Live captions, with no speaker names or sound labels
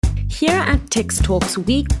Here at Tex Talks,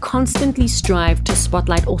 we constantly strive to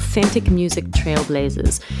spotlight authentic music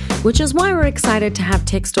trailblazers, which is why we're excited to have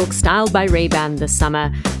Tex Talks styled by Ray-Ban this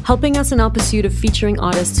summer, helping us in our pursuit of featuring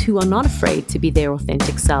artists who are not afraid to be their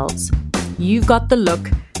authentic selves. You've got the look,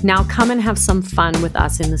 now come and have some fun with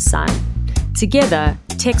us in the sun. Together,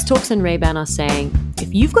 Tex Talks and Ray-Ban are saying,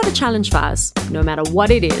 if you've got a challenge for us, no matter what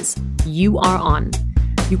it is, you are on.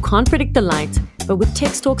 You can't predict the light, but with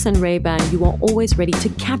Tex Talks and Ray-Ban, you are always ready to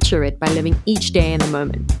capture it by living each day in the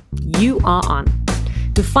moment. You are on.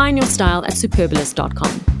 Define your style at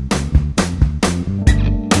superbalist.com.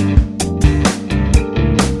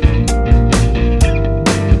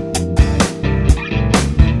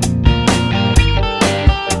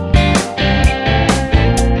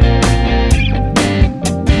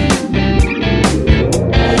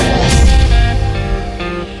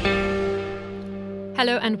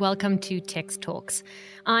 Hello and welcome to Tex Talks.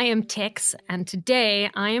 I am Tex, and today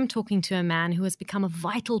I am talking to a man who has become a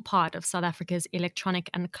vital part of South Africa's electronic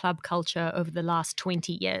and club culture over the last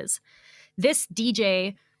 20 years. This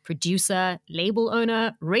DJ, producer, label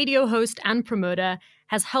owner, radio host, and promoter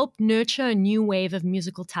has helped nurture a new wave of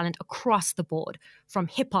musical talent across the board, from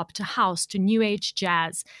hip-hop to house to new age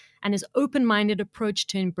jazz, and his open-minded approach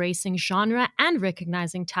to embracing genre and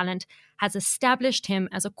recognizing talent has established him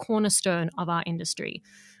as a cornerstone of our industry.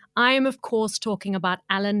 I am, of course, talking about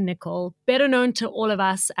Alan Nicol, better known to all of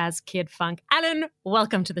us as Kid Funk. Alan,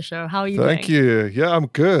 welcome to the show. How are you doing? Thank you. Yeah, I'm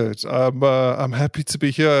good. I'm happy to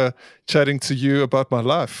be here chatting to you about my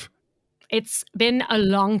life. It's been a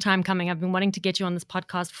long time coming. I've been wanting to get you on this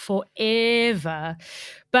podcast forever.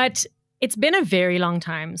 But it's been a very long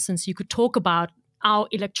time since you could talk about our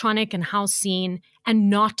electronic and house scene and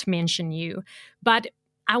not mention you. But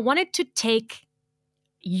I wanted to take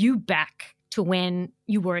you back to when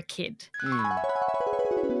you were a kid.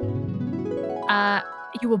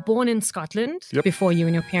 You were born in Scotland before you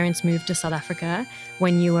and your parents moved to South Africa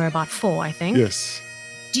when you were about 4, I think. Yes.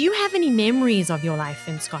 Do you have any memories of your life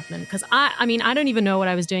in Scotland? Because I don't even know what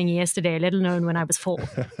I was doing yesterday, let alone when I was 4.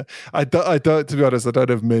 I don't, to be honest, I don't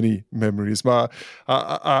have many memories.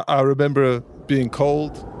 I remember being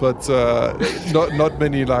cold, but not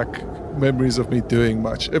many memories of me doing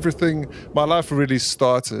much. My life really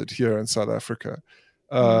started here in South Africa.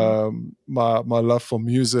 My love for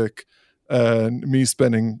music and me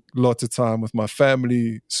spending lots of time with my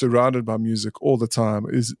family, surrounded by music all the time,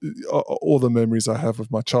 is all the memories I have of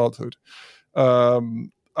my childhood. I've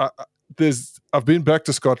been back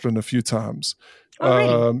to Scotland a few times.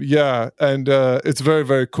 Really? Yeah, and it's very,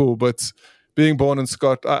 very cool. But being born in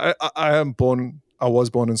Scotland, I was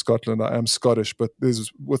born in Scotland. I am Scottish, but there's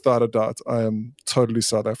without a doubt, I am totally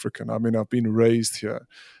South African. I mean, I've been raised here,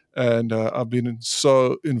 and I've been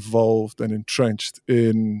so involved and entrenched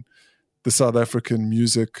in the South African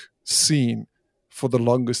music scene for the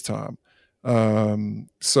longest time.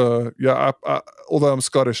 So yeah, although I'm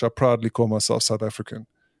Scottish, I proudly call myself South African.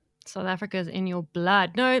 South Africa is in your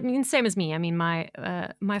blood. No, I mean, same as me. I mean,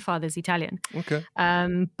 my father's Italian. Okay.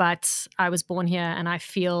 But I was born here, and I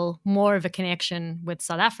feel more of a connection with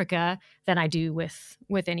South Africa than I do with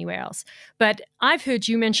anywhere else. But I've heard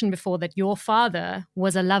you mention before that your father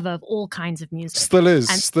was a lover of all kinds of music. Still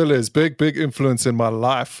is. Big influence in my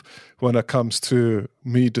life when it comes to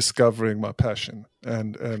me discovering my passion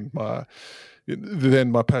and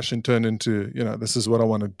then my passion turned into, this is what I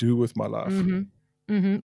want to do with my life. Mm-hmm.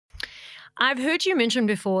 Mm-hmm. I've heard you mention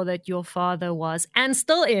before that your father was, and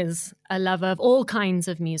still is, a lover of all kinds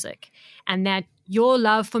of music, and that your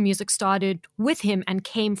love for music started with him and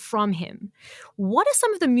came from him. What are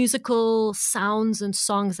some of the musical sounds and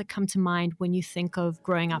songs that come to mind when you think of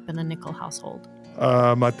growing up in the Nicol household?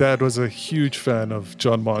 My dad was a huge fan of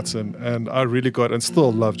John Martin, and I really got and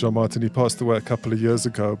still love John Martin. He passed away a couple of years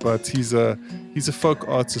ago, but he's a folk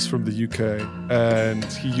artist from the UK, and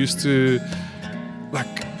he used to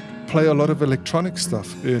play a lot of electronic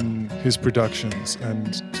stuff in his productions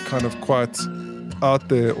and kind of quite out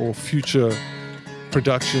there or future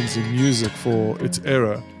productions in music for its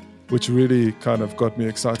era, which really kind of got me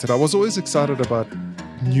excited. I was always excited about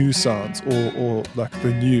new sounds or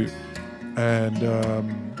the new,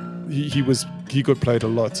 and he got played a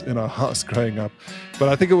lot in our house growing up. But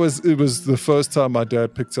I think it was the first time my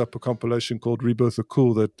dad picked up a compilation called Rebirth of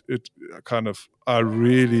Cool that I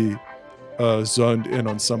really zoned in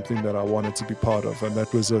on something that I wanted to be part of, and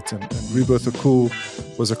that was it. And Rebirth of Cool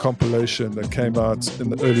was a compilation that came out in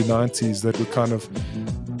the early 90s that would kind of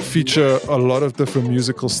feature a lot of different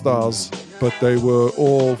musical styles but they were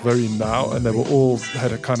all very now, and they were all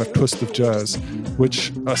had a kind of twist of jazz,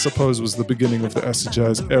 which I suppose was the beginning of the acid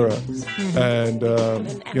jazz era. And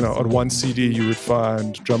on one CD you would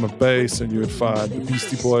find drum and bass, and you would find the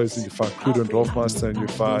Beastie Boys, and you'd find Kruder and Dorfmeister, and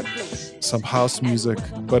you'd find some house music,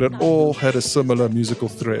 but it all had a similar musical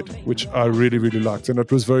thread, which I really, really liked, and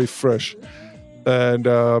it was very fresh. And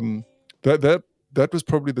that was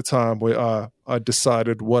probably the time where I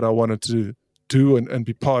decided what I wanted to do and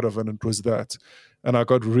be part of, and it was that. And I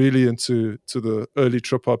got really into the early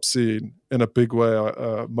trip-hop scene in a big way.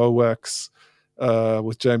 Mo Wax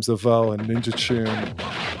with James Lavelle and Ninja Tune.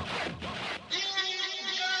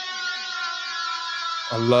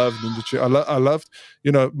 I loved Ninja Tune. I loved,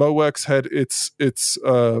 Mo Wax had its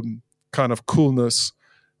kind of coolness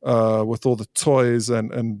with all the toys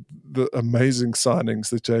and the amazing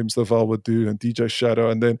signings that James Lavelle would do, and DJ Shadow.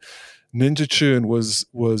 And then Ninja Tune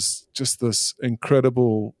was just this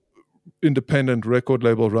incredible independent record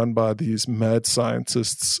label run by these mad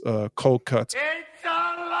scientists, Cold Cut. It's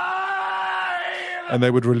alive! And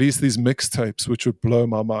they would release these mixtapes, which would blow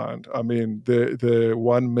my mind. I mean, the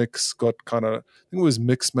one mix got kind of, I think it was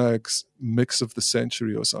Mixmag's Mix of the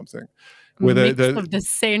Century or something. Where Mix of the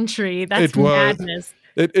Century, that's madness.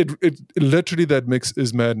 It literally, that mix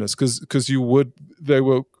is madness, because they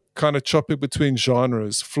were kind of chopping between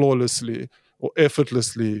genres flawlessly or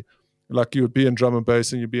effortlessly. Like, you would be in drum and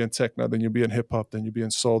bass, and you'd be in techno, then you'd be in hip hop, then you'd be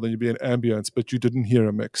in soul, then you'd be in ambience, but you didn't hear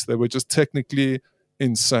a mix. They were just technically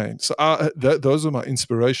insane. So those were my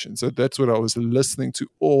inspirations. So that's what I was listening to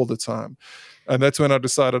all the time, and that's when I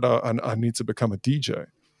decided I need to become a DJ.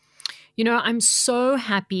 I'm so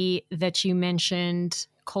happy that you mentioned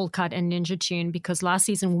Cold Cut and Ninja Tune, because last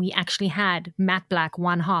season we actually had Matt Black,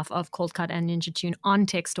 one half of Cold Cut and Ninja Tune, on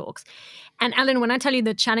Text Talks. And Alan, when I tell you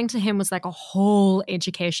that chatting to him was like a whole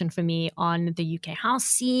education for me on the UK house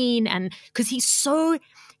scene, and because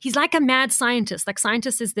he's like a mad scientist. Like,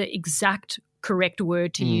 scientist is the exact correct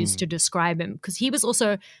word to use to describe him, because he was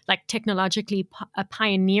also like technologically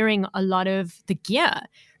pioneering a lot of the gear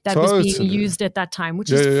that was being used at that time,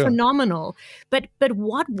 which is phenomenal. But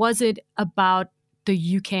what was it about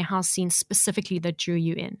the UK house scene specifically that drew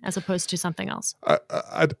you in, as opposed to something else?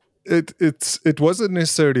 It wasn't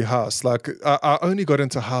necessarily house. Like, I only got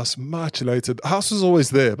into house much later. House was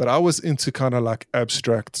always there, but I was into kind of like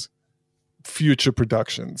abstract future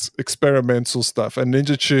productions, experimental stuff, and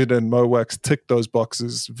Ninja Tune and Mo Wax ticked those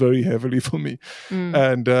boxes very heavily for me.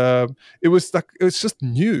 And it was just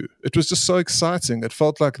new. It was just so exciting. It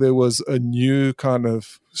felt like there was a new kind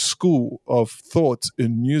of school of thought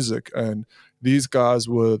in music, and these guys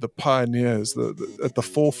were the pioneers, at the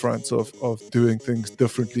forefront of doing things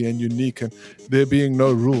differently and unique, and there being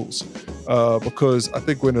no rules. Because I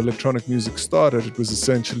think when electronic music started, it was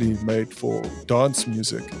essentially made for dance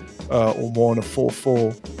music, or more on a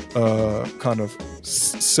 4/4 kind of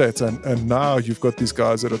set. And now you've got these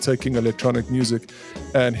guys that are taking electronic music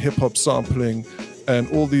and hip-hop sampling and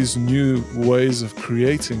all these new ways of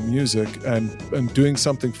creating music and doing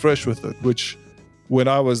something fresh with it, which, when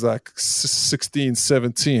I was like 16,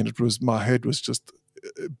 17, my head was just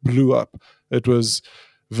blew up. It was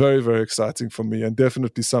very, very exciting for me, and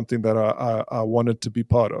definitely something that I wanted to be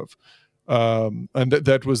part of. And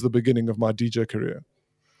that was the beginning of my DJ career.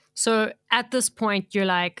 So at this point, you're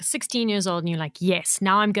like 16 years old and you're like, yes,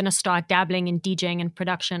 now I'm going to start dabbling in DJing and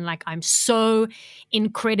production. Like, I'm so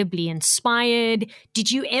incredibly inspired.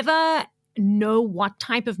 Did you ever know what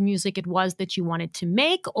type of music it was that you wanted to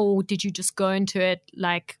make, or did you just go into it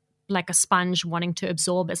like a sponge, wanting to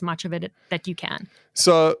absorb as much of it that you can?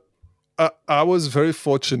 So I was very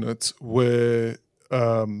fortunate where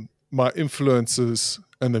my influences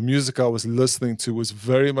and the music I was listening to was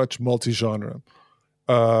very much multi-genre.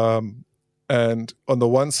 And on the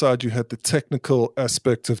one side, you had the technical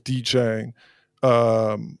aspect of DJing,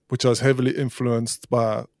 which I was heavily influenced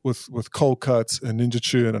by with Cold Cut and Ninja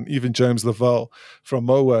Tune, and even James Lavelle from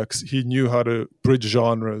Mo Wax. He knew how to bridge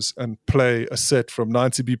genres and play a set from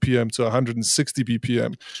 90 BPM to 160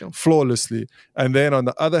 BPM flawlessly. And then on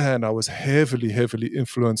the other hand, I was heavily, heavily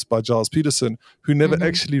influenced by Giles Peterson, who never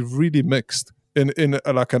actually really mixed. In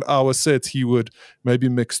like an hour set, he would maybe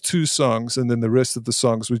mix 2 songs, and then the rest of the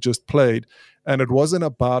songs were just played. And it wasn't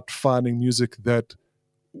about finding music that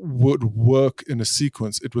would work in a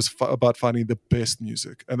sequence. It was about finding the best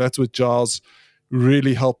music. And that's what Giles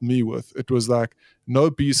really helped me with. It was like, no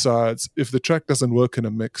B-sides. If the track doesn't work in a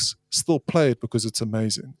mix, still play it because it's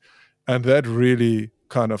amazing. And that really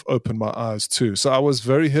kind of opened my eyes too. So I was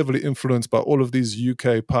very heavily influenced by all of these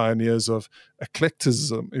UK pioneers of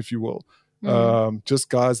eclecticism, if you will. Just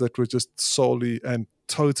guys that were just solely and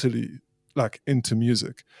totally like into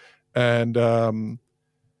music. And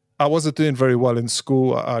I wasn't doing very well in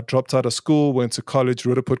school. I dropped out of school, went to college,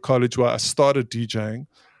 Roodepoort College, where I started DJing.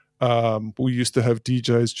 We used to have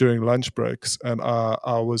DJs during lunch breaks, and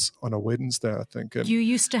I was on a Wednesday, I think. And you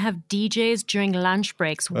used to have DJs during lunch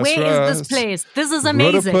breaks. Where right. is this place? This is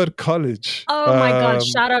amazing. Roodepoort College. Oh my God.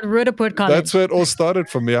 Shout out Roodepoort College. That's where it all started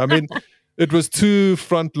for me. I mean, it was 2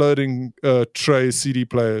 front-loading tray CD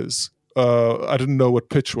players. I didn't know what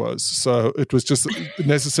pitch was. So it was just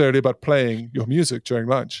necessarily about playing your music during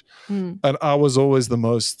lunch. And I was always the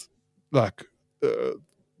most, like,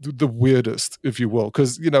 the weirdest, if you will.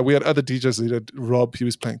 Because, you know, we had other DJs. We had Rob, he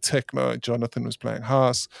was playing techno. Jonathan was playing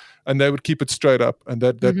house. And they would keep it straight up. And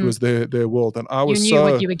that was their world. And I was You knew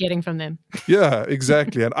what you were getting from them. Yeah,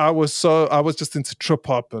 exactly. And I was just into trip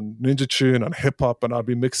hop and Ninja Tune and hip hop. And I'd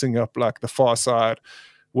be mixing up like the Far Side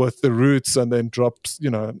with the Roots, and then drops, you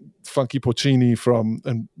know, Funky Porcini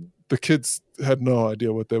and the kids had no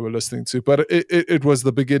idea what they were listening to, but it was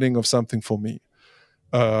the beginning of something for me.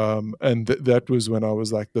 And that was when I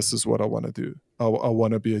was like, this is what I want to do. I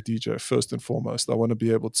want to be a DJ first and foremost. I want to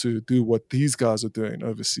be able to do what these guys are doing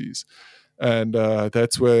overseas. And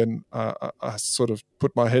that's when I sort of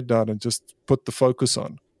put my head down and just put the focus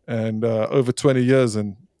on. And over 20 years,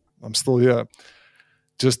 and I'm still here,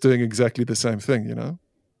 just doing exactly the same thing, you know?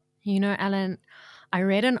 You know, Alan, I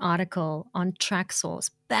read an article on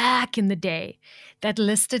TrackSource back in the day that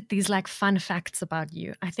listed these like fun facts about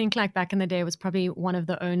you. I think like back in the day it was probably one of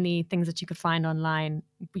the only things that you could find online,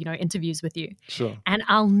 you know, interviews with you. Sure. And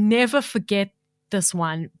I'll never forget this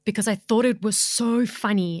one because I thought it was so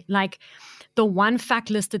funny. Like the one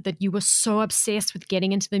fact listed that you were so obsessed with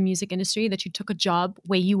getting into the music industry that you took a job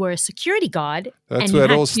where you were a security guard. That's where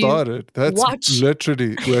it all started. That's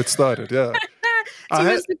literally where it started, yeah. So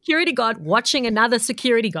you're a security guard watching another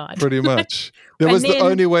security guard. Pretty much. That was the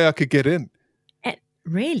only way I could get in.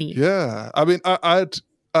 Really? Yeah. I mean,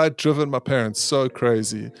 I'd driven my parents so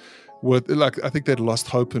crazy with, like, I think they'd lost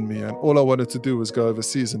hope in me, and all I wanted to do was go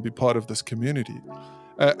overseas and be part of this community.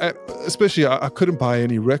 Especially, I couldn't buy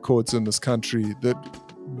any records in this country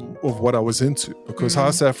of what I was into, because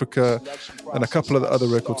House Africa and a couple of the other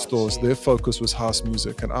record stores, their focus was house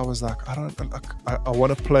music. And I was like, I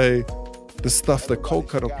want to play the stuff that Cold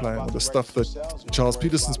Cut are playing, or the stuff that Charles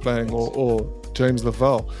Peterson's playing, or James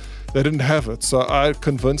Lavelle. They didn't have it. So I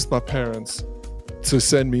convinced my parents to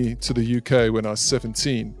send me to the UK when I was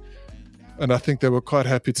 17. And I think they were quite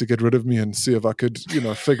happy to get rid of me and see if I could, you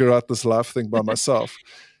know, figure out this life thing by myself.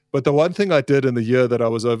 But the one thing I did in the year that I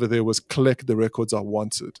was over there was collect the records I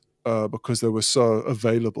wanted, because they were so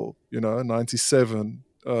available. You know, 97,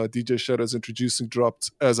 DJ Shadow's Introducing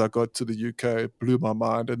dropped as I got to the UK. It blew my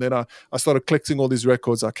mind. And then I started collecting all these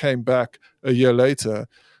records. I came back a year later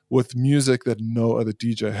with music that no other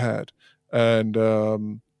DJ had. And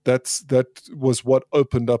that was what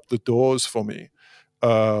opened up the doors for me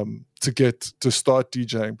to start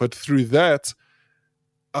DJing. But through that,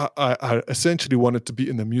 I essentially wanted to be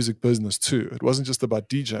in the music business too. It wasn't just about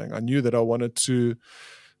DJing. I knew that I wanted to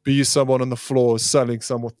be someone on the floor selling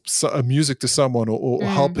music to someone, or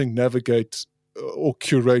helping navigate or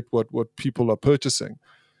curate what people are purchasing.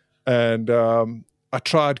 And I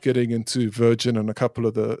tried getting into Virgin and a couple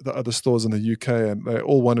of the other stores in the UK, and they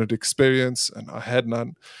all wanted experience, and I had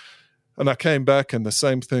none. And I came back, and the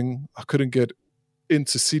same thing. I couldn't get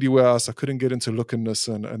into CD Warehouse. I couldn't get into Look and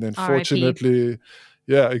Listen. And then fortunately,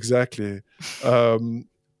 yeah, exactly.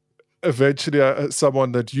 Eventually,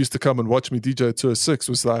 someone that used to come and watch me DJ 206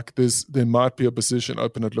 was like, there might be a position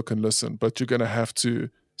open at Look and Listen, but you're going to have to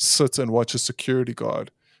sit and watch a security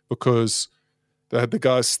guard, because they had the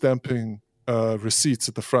guys stamping receipts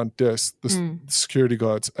at the front desk, the security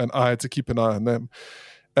guards, and I had to keep an eye on them.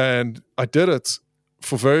 And I did it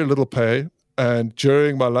for very little pay. And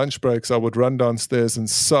during my lunch breaks, I would run downstairs and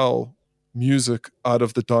sell music out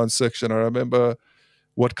of the dance section. I remember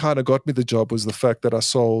what kind of got me the job was the fact that I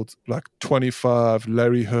sold like 25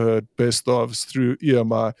 Larry Heard best ofs through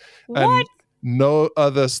EMI. What? And no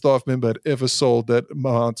other staff member had ever sold that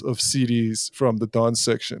amount of CDs from the dance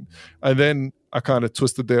section. And then I kind of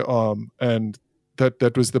twisted their arm, and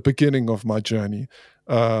that was the beginning of my journey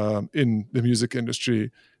in the music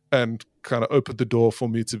industry, and kind of opened the door for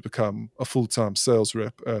me to become a full-time sales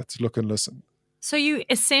rep at Look and Listen. So you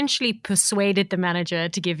essentially persuaded the manager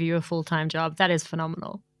to give you a full-time job. That is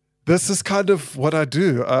phenomenal. This is kind of what I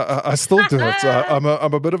do. I still do it. I'm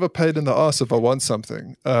a bit of a pain in the ass if I want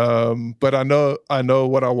something, but I know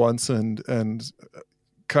what I want, and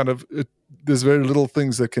kind of there's very little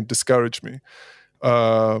things that can discourage me.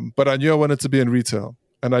 But I knew I wanted to be in retail,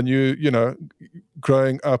 and I knew,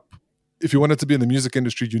 growing up, if you wanted to be in the music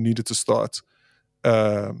industry, you needed to start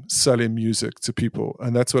selling music to people,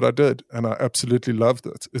 and that's what I did, and I absolutely loved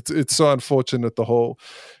it. It's so unfortunate the whole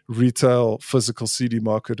retail physical CD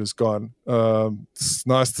market is gone. It's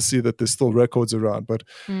nice to see that there's still records around, but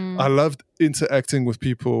I loved interacting with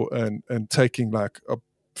people and taking like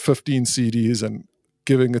 15 CDs and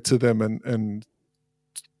giving it to them and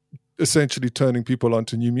essentially turning people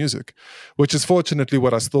onto new music, which is fortunately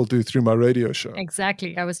what I still do through my radio show.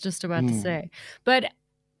 Exactly. I was just about to say. But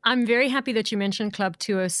I'm very happy that you mentioned Club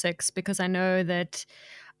 206 because I know that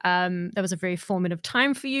that was a very formative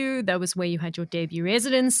time for you. That was where you had your debut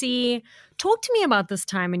residency. Talk to me about this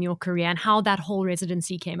time in your career and how that whole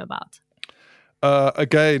residency came about.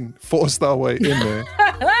 Again, forced our way in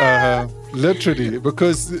there, literally,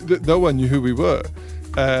 because no one knew who we were.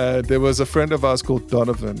 There was a friend of ours called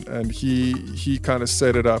Donovan, and he kind of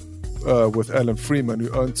set it up with Alan Freeman, who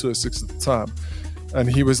owned 206 at the time. And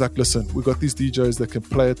he was like, listen, we've got these DJs that can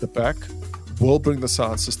play at the back. We'll bring the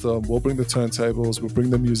sound system, we'll bring the turntables, we'll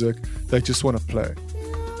bring the music. They just want to play.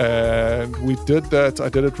 And we did that. I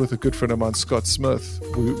did it with a good friend of mine, Scott Smith.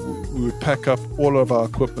 We would pack up all of our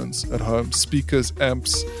equipment at home, speakers,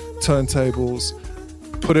 amps, turntables,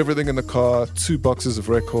 put everything in the car, 2 boxes of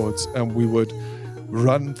records, and we would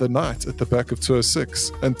run the night at the back of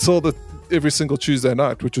 206 until every single Tuesday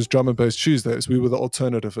night, which was Drum and Bass Tuesdays. We were the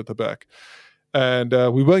alternative at the back. And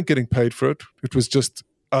we weren't getting paid for it. It was just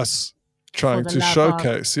us trying to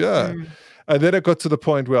showcase. Yeah. And then it got to the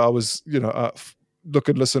point where I was, Look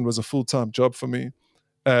and Listen was a full-time job for me.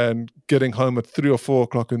 And getting home at 3 or 4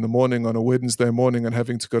 o'clock in the morning on a Wednesday morning and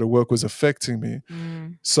having to go to work was affecting me.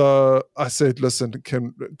 So I said, listen,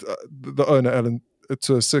 the owner, Alan, at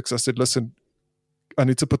 206, I said, listen, I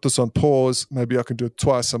need to put this on pause. Maybe I can do it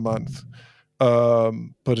twice a month.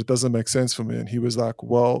 But it doesn't make sense for me. And he was like,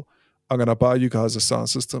 well, I'm going to buy you guys a sound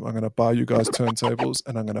system. I'm going to buy you guys turntables,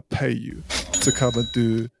 and I'm going to pay you to come and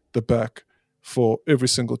do the back for every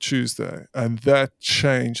single Tuesday. And that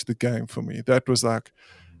changed the game for me. That was like,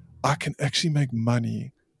 I can actually make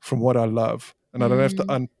money from what I love. And I don't have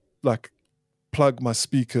to plug my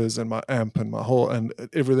speakers and my amp and and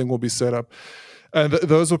everything will be set up. And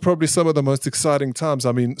those were probably some of the most exciting times.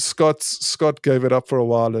 I mean, Scott gave it up for a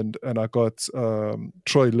while, and I got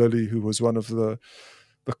Troy Lilly, who was one of the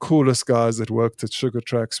coolest guys that worked at Sugar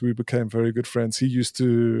Tracks. We became very good friends. He used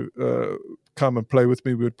to come and play with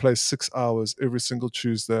me. We would play 6 hours every single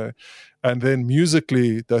Tuesday. And then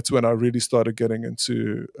musically, that's when I really started getting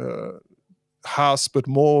into house, but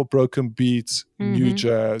more broken beats, new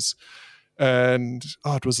jazz. And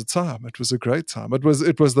it was a time. It was a great time. It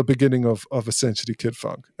was the beginning of essentially Kid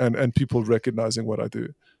Funk and people recognizing what I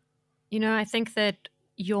do. I think that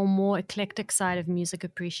your more eclectic side of music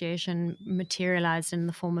appreciation materialized in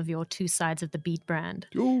the form of your 2 Sides of the Beat brand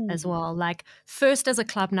as well. Like first as a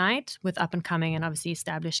club night with up and coming and obviously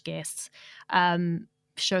established guests,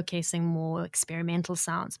 showcasing more experimental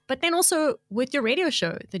sounds, but then also with your radio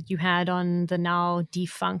show that you had on the now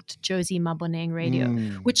defunct Josie Maboneng radio,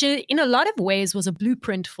 which in a lot of ways was a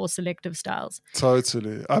blueprint for selective styles.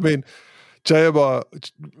 Totally. I mean, JMR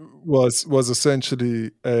was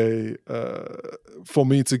essentially for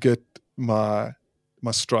me to get my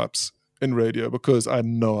stripes in radio, because I had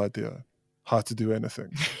no idea how to do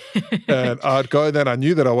anything. And I'd go there and I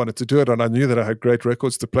knew that I wanted to do it, and I knew that I had great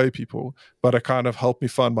records to play people, but it kind of helped me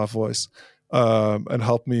find my voice and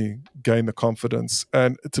helped me gain the confidence.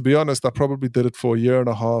 And to be honest, I probably did it for a year and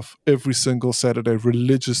a half, every single Saturday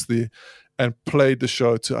religiously, and played the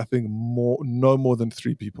show to, I think, no more than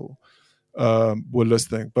 3 people. Were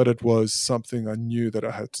listening, but it was something I knew that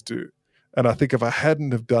I had to do. And I think if I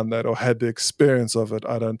hadn't have done that or had the experience of it,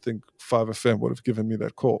 I don't think 5FM would have given me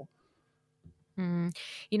that call.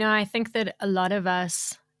 I think that a lot of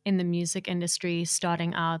us in the music industry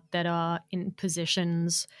starting out that are in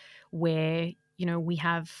positions where, we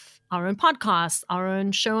have our own podcast, our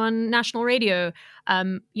own show on national radio.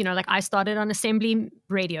 Like I started on Assembly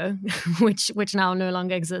Radio, which now no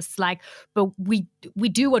longer exists. But we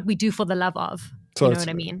do what we do for the love of. Totally. You know what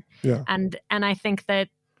I mean? Yeah. And I think that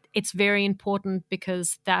it's very important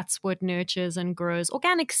because that's what nurtures and grows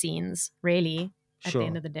organic scenes, really, at the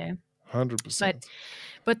end of the day. 100%.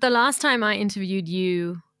 But the last time I interviewed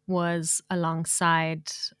you was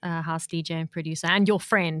alongside house DJ and producer and your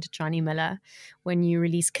friend, Johnny Miller, when you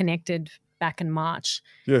released Connected back in March.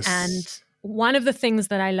 Yes. And one of the things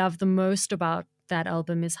that I love the most about that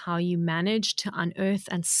album is how you managed to unearth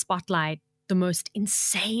and spotlight the most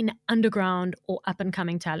insane underground or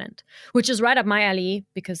up-and-coming talent, which is right up my alley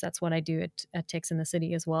because that's what I do at Tex in the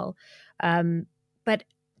City as well. But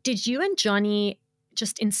did you and Johnny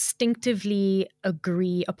just instinctively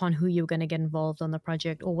agree upon who you were going to get involved on the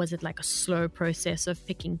project, or was it like a slow process of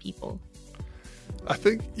picking people? I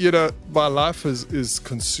think, my life is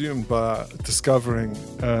consumed by discovering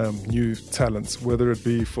new talents, whether it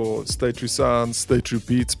be for Stay True Sounds, Stay True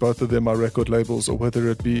Beats, both of them are record labels, or whether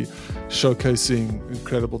it be showcasing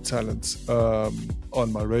incredible talents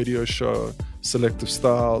on my radio show, Selective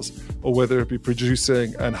Styles, or whether it be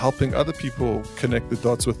producing and helping other people connect the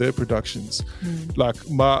dots with their productions. Like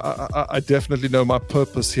I definitely know my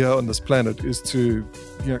purpose here on this planet is to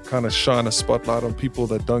kind of shine a spotlight on people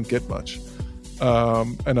that don't get much.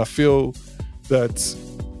 And I feel that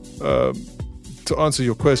to answer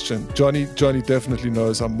your question, Johnny definitely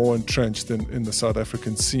knows I'm more entrenched in the South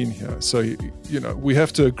African scene here. So, we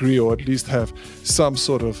have to agree, or at least have some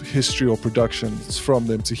sort of history or productions from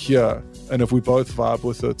them to hear. And if we both vibe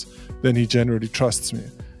with it, then he generally trusts me.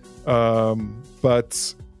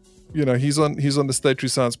 But he's on the Stay True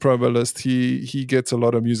Sounds promo list. He gets a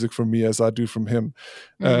lot of music from me, as I do from him.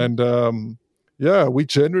 And we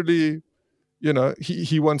generally,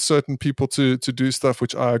 he wants certain people to do stuff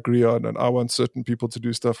which I agree on, and I want certain people to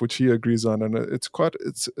do stuff which he agrees on. And it's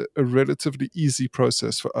a relatively easy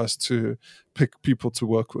process for us to pick people to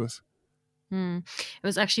work with. It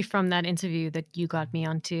was actually from that interview that you got me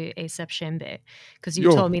onto A$AP Shembe, because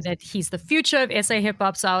you told me that he's the future of SA hip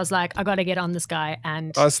hop. So I was like, I got to get on this guy,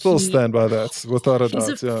 and I still stand by that without a doubt.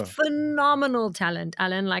 He's a phenomenal talent,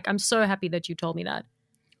 Alan. Like, I'm so happy that you told me that.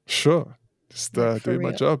 Sure, just doing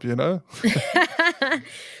my job,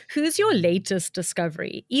 Who's your latest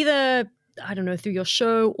discovery? Either, I don't know, through your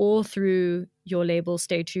show or through your label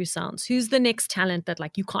Stay True Sounds. Who's the next talent that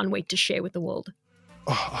like you can't wait to share with the world?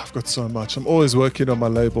 Oh, I've got so much. I'm always working on my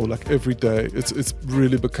label, like every day. It's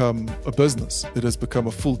really become a business. It has become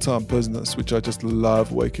a full-time business, which I just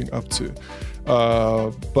love waking up to.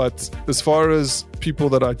 But as far as people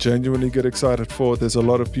that I genuinely get excited for, there's a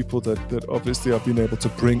lot of people that obviously I've been able to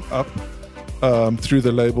bring up through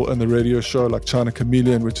the label and the radio show, like China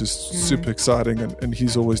Chameleon, which is super exciting, and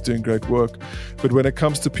he's always doing great work. But when it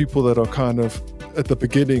comes to people that are kind of at the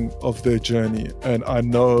beginning of their journey, and I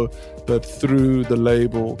know that through the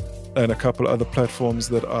label and a couple of other platforms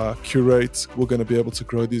that I curate, we're going to be able to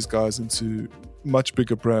grow these guys into much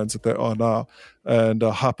bigger brands that they are now. And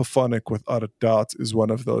Hyperphonic, without a doubt, is one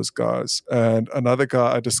of those guys. And another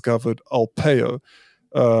guy I discovered, Alpeo,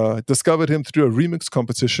 discovered him through a remix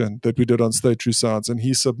competition that we did on Stay True Sounds, and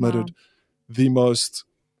he submitted the most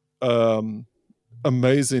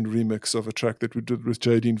amazing remix of a track that we did with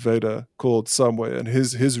Jadine Vader called Somewhere, and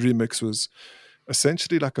his remix was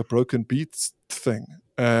essentially like a broken beats thing.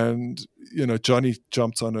 And Johnny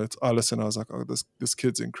jumped on it. I listened, I was like, oh, this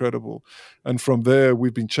kid's incredible. And from there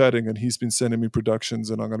we've been chatting, and he's been sending me productions,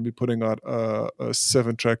 and I'm going to be putting out a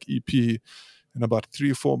 7-track EP in about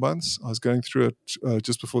 3 or 4 months. I was going through it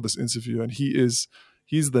just before this interview, and he's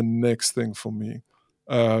the next thing for me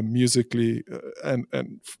musically, and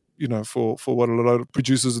for what a lot of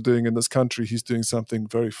producers are doing in this country. He's doing something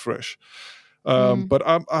very fresh. But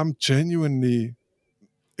I'm genuinely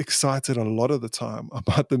excited a lot of the time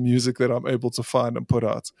about the music that I'm able to find and put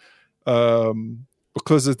out,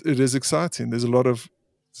 because it is exciting. There's a lot of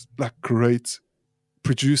like great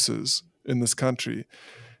producers in this country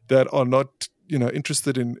that are not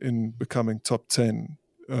interested in becoming top 10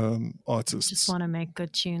 artists. Just want to make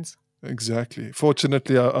good tunes. Exactly.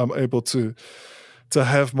 Fortunately, I'm able to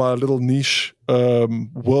have my little niche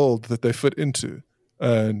world that they fit into.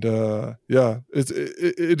 And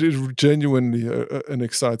it is genuinely an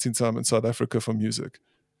exciting time in South Africa for music.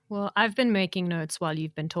 Well, I've been making notes while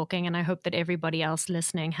you've been talking, and I hope that everybody else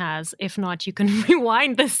listening has. If not, you can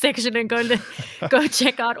rewind this section and go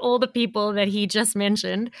check out all the people that he just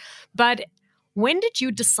mentioned. But when did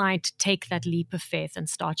you decide to take that leap of faith and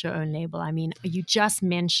start your own label? I mean, you just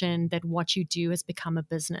mentioned that what you do has become a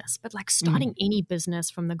business, but like starting any business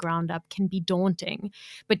from the ground up can be daunting.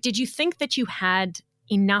 But did you think that you had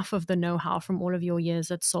enough of the know-how from all of your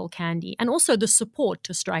years at Soul Candy, and also the support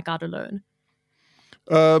to strike out alone?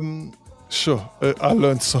 Sure. I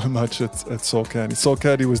learned so much at Soul Candy. Soul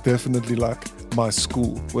Candy was definitely like my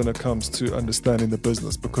school when it comes to understanding the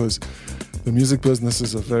business, because the music business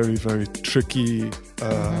is a very, very tricky,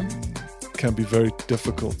 can be very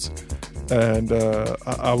difficult. And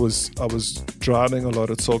I was drowning a lot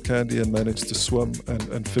at Soul Candy and managed to swim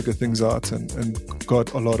and figure things out, and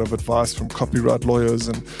got a lot of advice from copyright lawyers.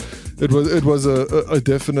 And it was a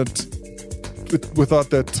definite...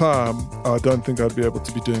 Without that time, I don't think I'd be able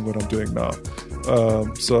to be doing what I'm doing now.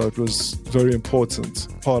 So it was very important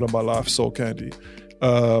part of my life, Soul Candy.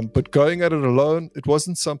 But going at it alone, it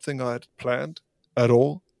wasn't something I had planned at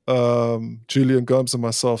all. Julian Gomes and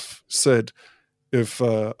myself said if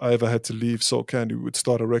I ever had to leave Soul Candy, we would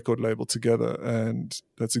start a record label together. And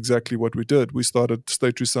that's exactly what we did. We started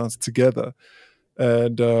Stay True Sounds together.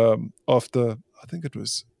 And after, I think it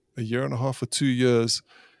was a year and a half or 2 years,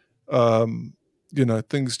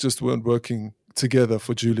 things just weren't working together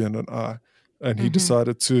for Julian and I. And he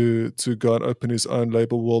decided to go and open his own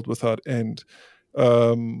label, World Without End,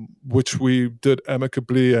 which we did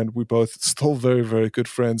amicably, and we both still very, very good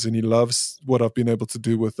friends, and he loves what I've been able to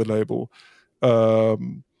do with the label.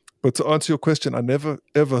 But to answer your question, I never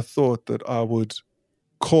ever thought that I would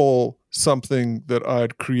call something that I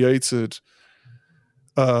had created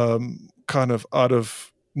kind of out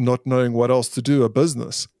of not knowing what else to do a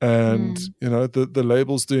business. And the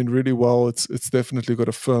label's doing really well. It's definitely got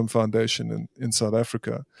a firm foundation in South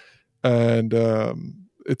Africa, and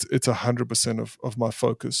it's 100% of my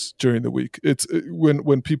focus during the week. It's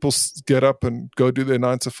when people get up and go do their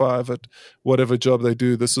 9 to 5 at whatever job they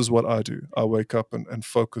do, this is what I do. I wake up and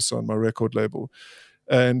focus on my record label.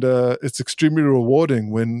 And it's extremely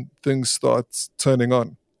rewarding when things start turning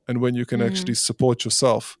on and when you can actually support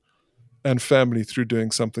yourself and family through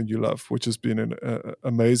doing something you love, which has been an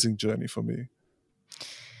amazing journey for me.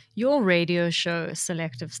 Your radio show,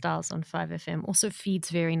 Selective Styles on 5FM, also feeds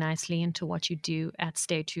very nicely into what you do at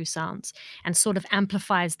Stay True Sounds and sort of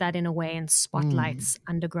amplifies that in a way and spotlights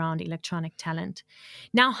underground electronic talent.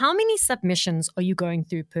 Now, how many submissions are you going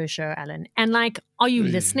through per show, Alan? And are you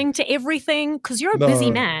listening to everything? Because you're a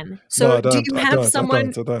busy man. So do you have someone?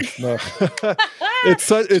 I don't. No.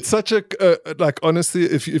 It's such a, honestly,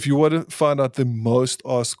 if you want to find out the most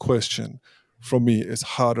asked question from me is,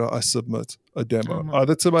 how do I submit a demo,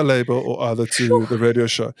 either to my label or either to the radio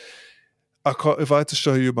show? If I had to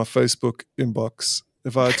show you my Facebook inbox,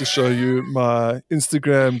 if I had to show you my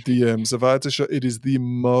Instagram DMs, if I had to show, it is the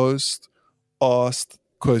most asked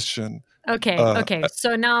question. Okay.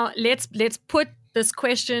 So now let's put this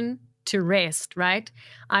question to rest, right?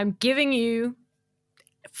 I'm giving you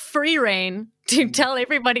free reign to tell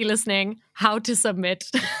everybody listening how to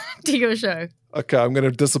submit to your show. Okay, I'm going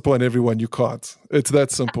to disappoint everyone. You can't. It's that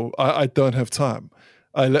simple. I don't have time.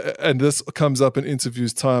 And this comes up in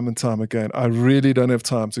interviews time and time again. I really don't have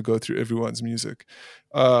time to go through everyone's music.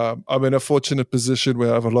 I'm in a fortunate position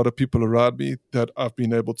where I have a lot of people around me that I've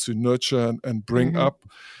been able to nurture and bring up.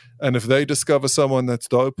 And if they discover someone that's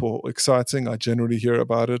dope or exciting, I generally hear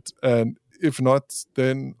about it. And if not,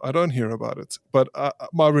 then I don't hear about it. But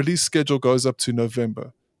my release schedule goes up to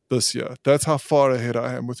November this year. That's how far ahead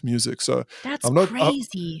I am with music. So that's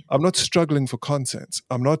crazy. I'm not struggling for content.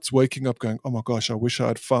 I'm not waking up going, oh my gosh, I wish I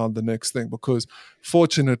had found the next thing, because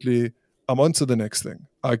fortunately I'm on to the next thing.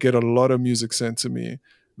 I get a lot of music sent to me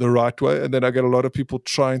the right way, and then I get a lot of people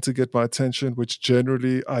trying to get my attention, which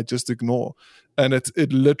generally I just ignore. And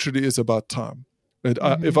it literally is about time.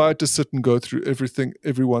 If I had to sit and go through everything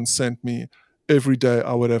everyone sent me every day,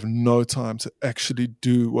 I would have no time to actually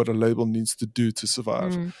do what a label needs to do to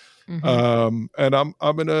survive. And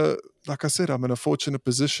I'm in a fortunate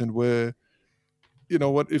position where,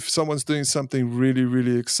 if someone's doing something really,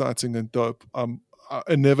 really exciting and dope,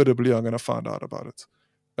 inevitably I'm going to find out about it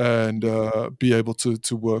and be able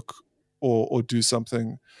to work or do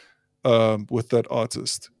something with that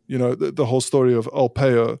artist. The whole story of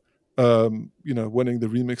Alpeo, winning the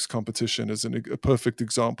remix competition is a perfect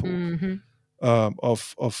example.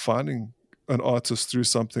 Of finding an artist through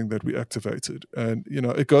something that we activated. And,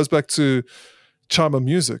 it goes back to Chama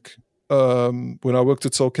Music. When I worked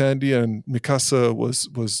at Soul Candy and Mikasa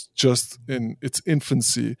was just in its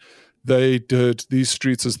infancy, they did These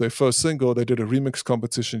Streets as their first single. They did a remix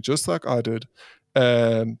competition just like I did.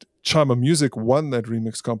 And Chama Music won that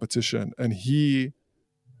remix competition, and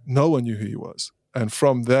no one knew who he was. And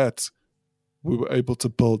from that, we were able to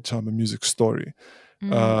build Chama Music's story.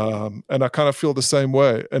 And I kind of feel the same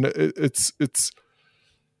way. And it's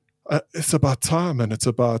about time, and it's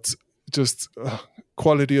about just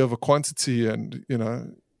quality over quantity. And,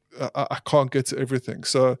 I can't get to everything.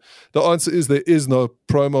 So the answer is there is no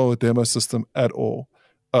promo or demo system at all.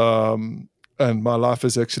 And my life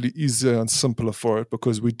is actually easier and simpler for it,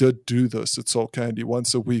 because we did do this at Soul Candy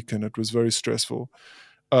once a week, and it was very stressful.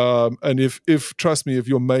 And if trust me, if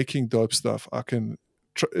you're making dope stuff, I'm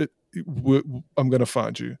going to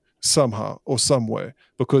find you somehow or some way,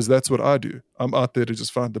 because that's what I do. I'm out there to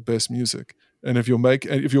just find the best music. And if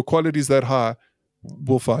your quality is that high,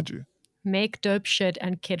 we'll find you. Make dope shit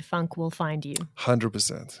and Kid Funk will find you.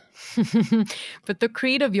 100%. But the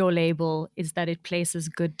creed of your label is that it places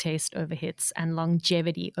good taste over hits and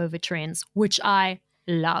longevity over trends, which I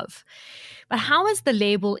love. But how has the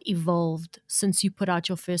label evolved since you put out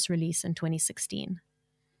your first release in 2016?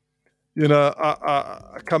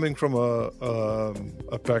 Coming from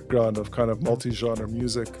a background of kind of multi-genre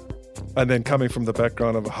music, and then coming from the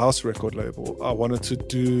background of a house record label, I wanted to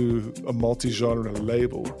do a multi-genre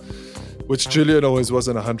label, which Julian always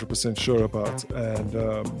wasn't 100% sure about. And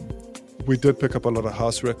we did pick up a lot of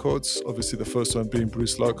house records, obviously the first one being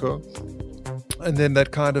Bruce Loco. And then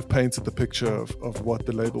that kind of painted the picture of what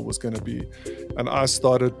the label was going to be. And I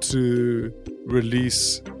started to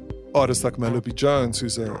release artists like Malupi Jones,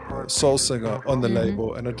 who's a soul singer, on the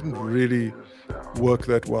label, and it didn't really work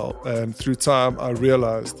that well. And through time, I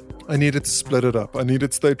realized I needed to split it up. I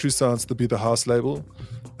needed Stay True Sounds to be the house label,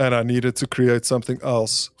 and I needed to create something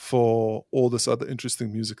else for all this other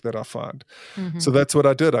interesting music that I find. So that's what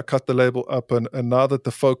I did. I cut the label up, and now that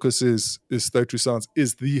the focus is Stay True Sounds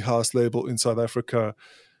is the house label in South Africa,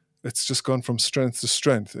 it's just gone from strength to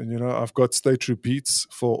strength. And, I've got Stay True Beats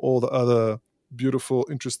for all the other beautiful,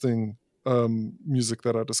 interesting music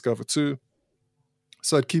that I discover too.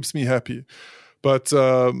 So it keeps me happy. But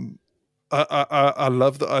I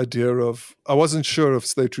love the idea of, I wasn't sure of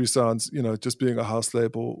Stay True Sounds, just being a house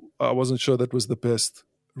label. I wasn't sure that was the best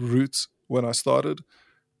route when I started.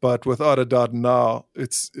 But without a doubt now,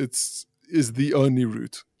 it's is the only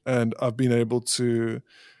route. And I've been able to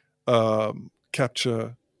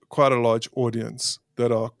capture quite a large audience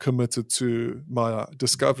that are committed to my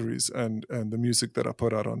discoveries and the music that I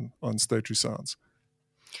put out on Stay True Sounds.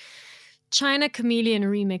 China Chameleon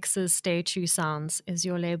Remixes Stay True Sounds is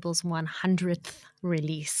your label's 100th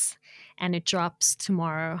release, and it drops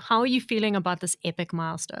tomorrow. How are you feeling about this epic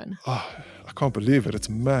milestone? Oh, I can't believe it. It's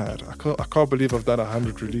mad. I can't believe I've done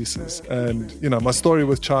 100 releases. And, my story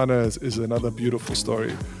with China is another beautiful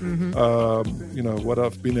story. What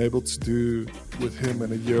I've been able to do with him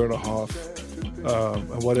in a year and a half.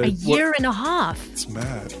 And a half? It's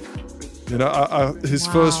mad. His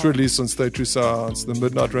first release on Stay True Sounds, the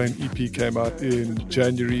Midnight Rain EP, came out in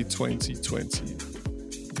January 2020.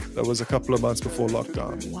 That was a couple of months before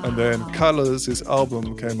lockdown. Wow. And then Colors, his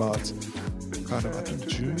album, came out kind of, I think,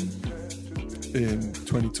 June in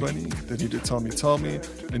 2020. Then he did Tell Me.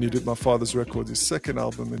 And he did My Father's Records, his second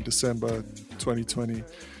album, in December 2020.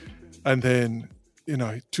 And then,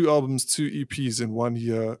 2 albums, 2 EPs in 1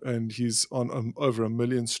 year, and he's on over 1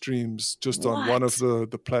 million streams just on one of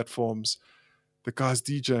the platforms. The guy's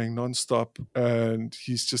DJing nonstop, and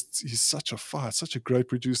he's such a fire, such a great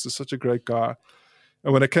producer, such a great guy.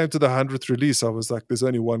 And when it came to the 100th release, I was like, there's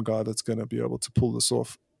only one guy that's going to be able to pull this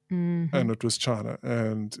off. And it was China.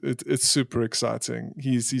 And it's super exciting.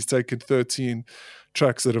 He's taken 13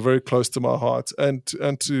 tracks that are very close to my heart and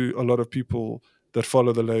to a lot of people that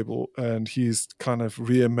follow the label, and he's kind of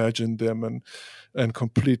reimagined them and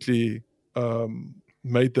completely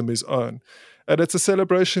made them his own. And it's a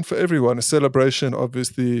celebration for everyone, a celebration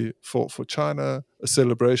obviously for China, a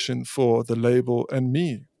celebration for the label and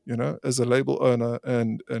me, as a label owner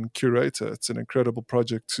and curator. It's an incredible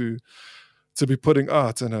project to be putting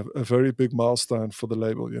out, and a very big milestone for the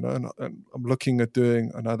label, and I'm looking at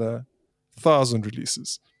doing another 1,000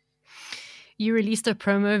 releases. You released a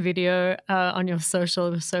promo video on your social.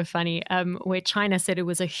 It was so funny, where China said it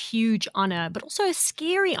was a huge honor, but also a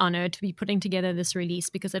scary honor to be putting together this release,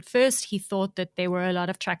 because at first he thought that there were a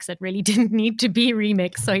lot of tracks that really didn't need to be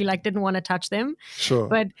remixed, so he didn't want to touch them. Sure.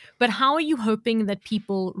 But how are you hoping that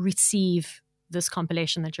people receive this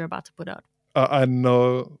compilation that you're about to put out? I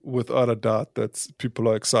know without a doubt that people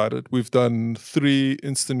are excited. We've done 3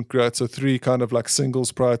 instant grats, so 3 kind of like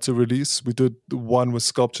singles prior to release. We did the one with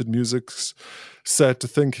Sculptured Music's Sad to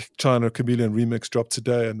Think China Chameleon Remix dropped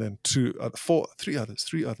today, and then 3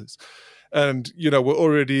 others. And, we're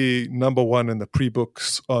already number 1 in the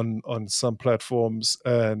pre-books on some platforms,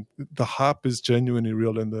 and the hype is genuinely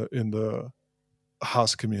real in the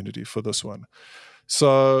house community for this one.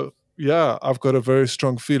 So yeah, I've got a very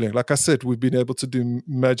strong feeling. Like I said, we've been able to do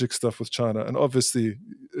magic stuff with China. And obviously,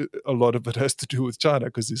 a lot of it has to do with China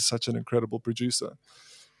because he's such an incredible producer.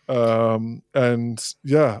 And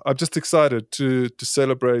yeah, I'm just excited to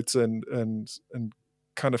celebrate and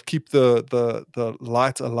kind of keep the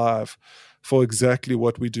light alive for exactly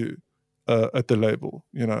what we do at the label,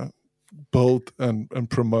 build and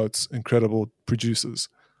promote incredible producers.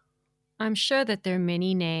 I'm sure that there are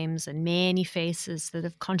many names and many faces that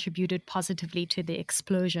have contributed positively to the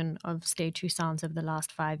explosion of Stay True Sounds over the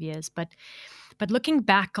last 5 years. But looking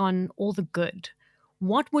back on all the good,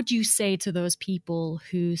 what would you say to those people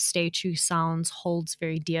who Stay True Sounds holds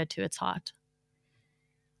very dear to its heart?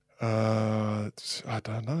 I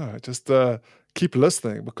don't know. Just keep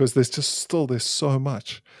listening, because there's so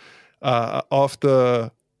much.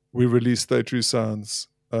 After we released Stay True Sounds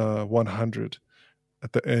 100,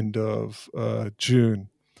 at the end of June,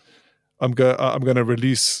 I'm going to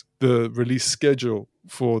release the release schedule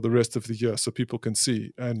for the rest of the year so people can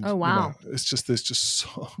see. And oh, wow. It's just, there's just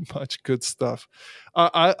so much good stuff.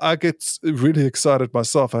 I get really excited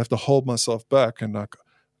myself. I have to hold myself back, and like,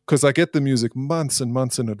 because I get the music months and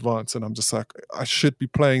months in advance, and I'm just like, I should be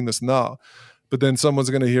playing this now. But then someone's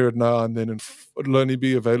going to hear it now, and then it'll only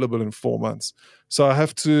be available in 4 months. So I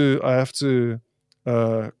have to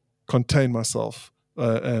contain myself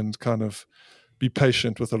and kind of be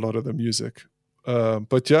patient with a lot of the music.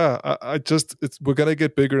 But yeah, we're going to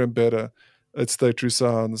get bigger and better at Stay True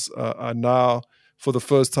Sounds. I now, for the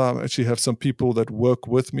first time, actually have some people that work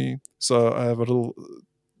with me. So I have a little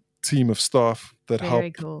team of staff that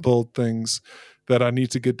help build things that I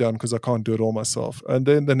need to get done because I can't do it all myself. And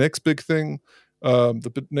then the next big thing,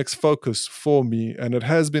 the next focus for me, and it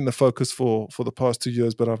has been the focus for the past 2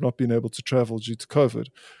 years, but I've not been able to travel due to COVID,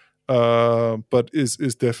 but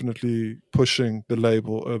is definitely pushing the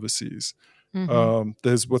label overseas. Mm-hmm.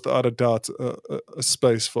 There's without a doubt a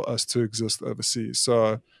space for us to exist overseas.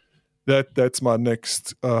 So that's my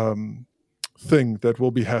next thing that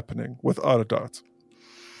will be happening without a doubt.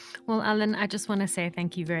 Well, Alan, I just want to say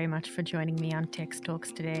thank you very much for joining me on Text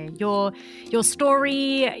Talks today. Your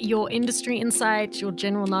story, your industry insight, your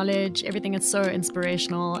general knowledge, everything is so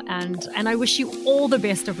inspirational. And I wish you all the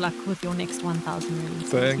best of luck with your next 1,000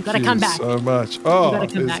 releases. Thank you. Got to come back so much. Oh, you got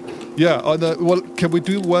to come back. Yeah. Well, can we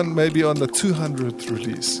do one maybe on the 200th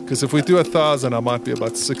release? Because if we do 1,000, I might be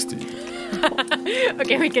about 60.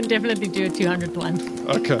 Okay, we can definitely do a 200th one.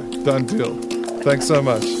 Okay, done deal. Thanks so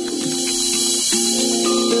much.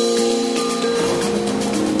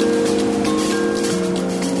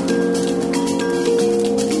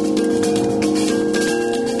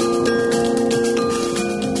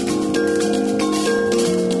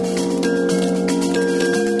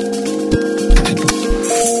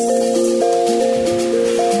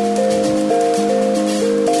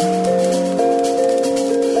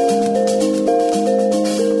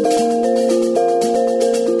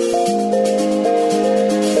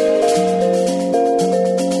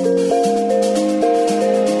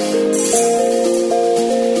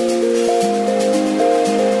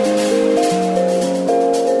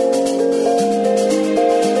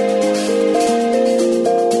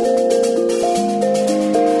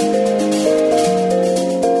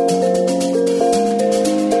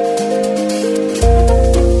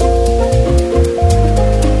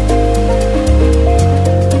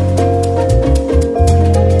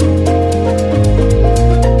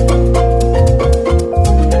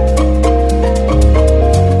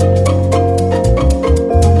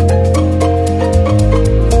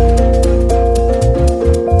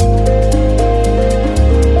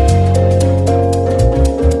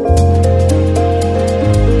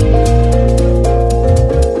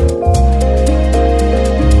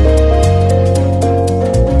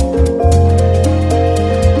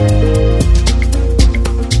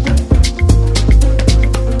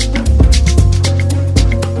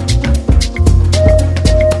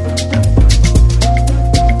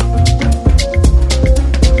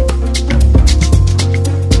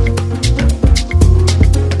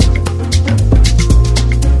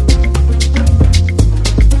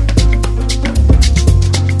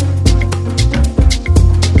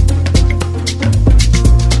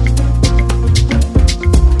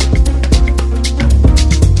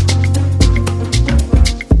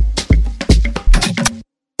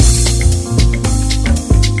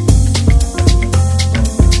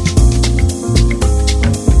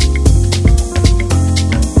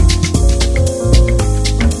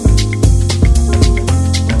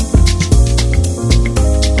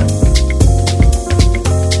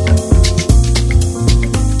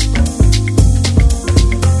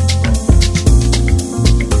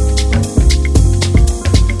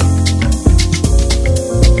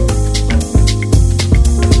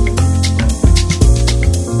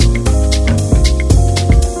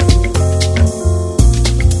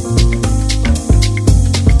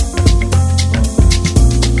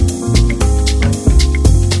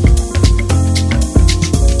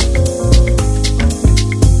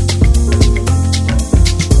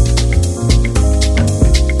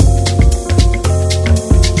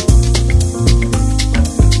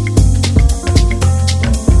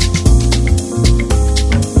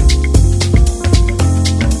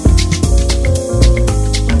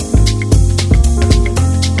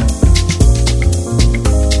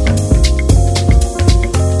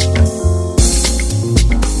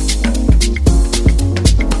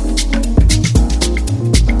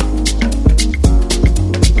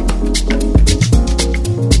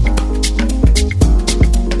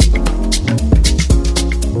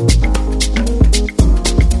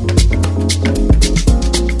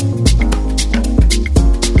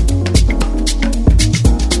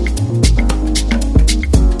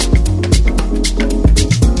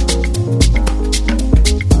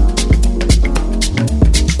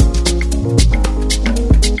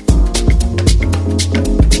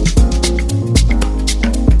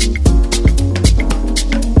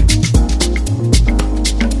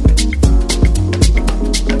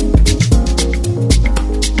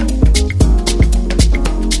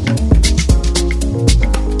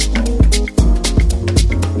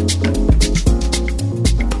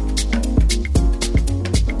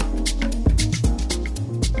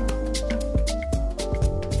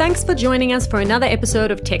 joining us for another episode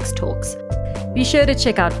of Text Talks. Be sure to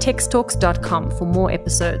check out texttalks.com for more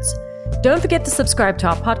episodes. Don't forget to subscribe to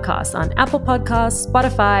our podcast on Apple Podcasts,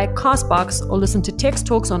 Spotify, Castbox, or listen to Text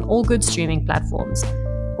Talks on all good streaming platforms.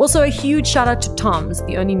 Also, a huge shout out to Tom's,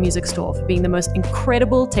 the Only Music Store, for being the most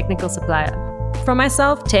incredible technical supplier. From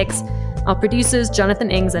myself, Tex, our producers Jonathan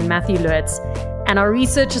Ings and Matthew Lewitz, and our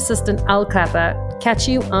research assistant Al Clapper, catch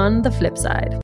you on the flip side.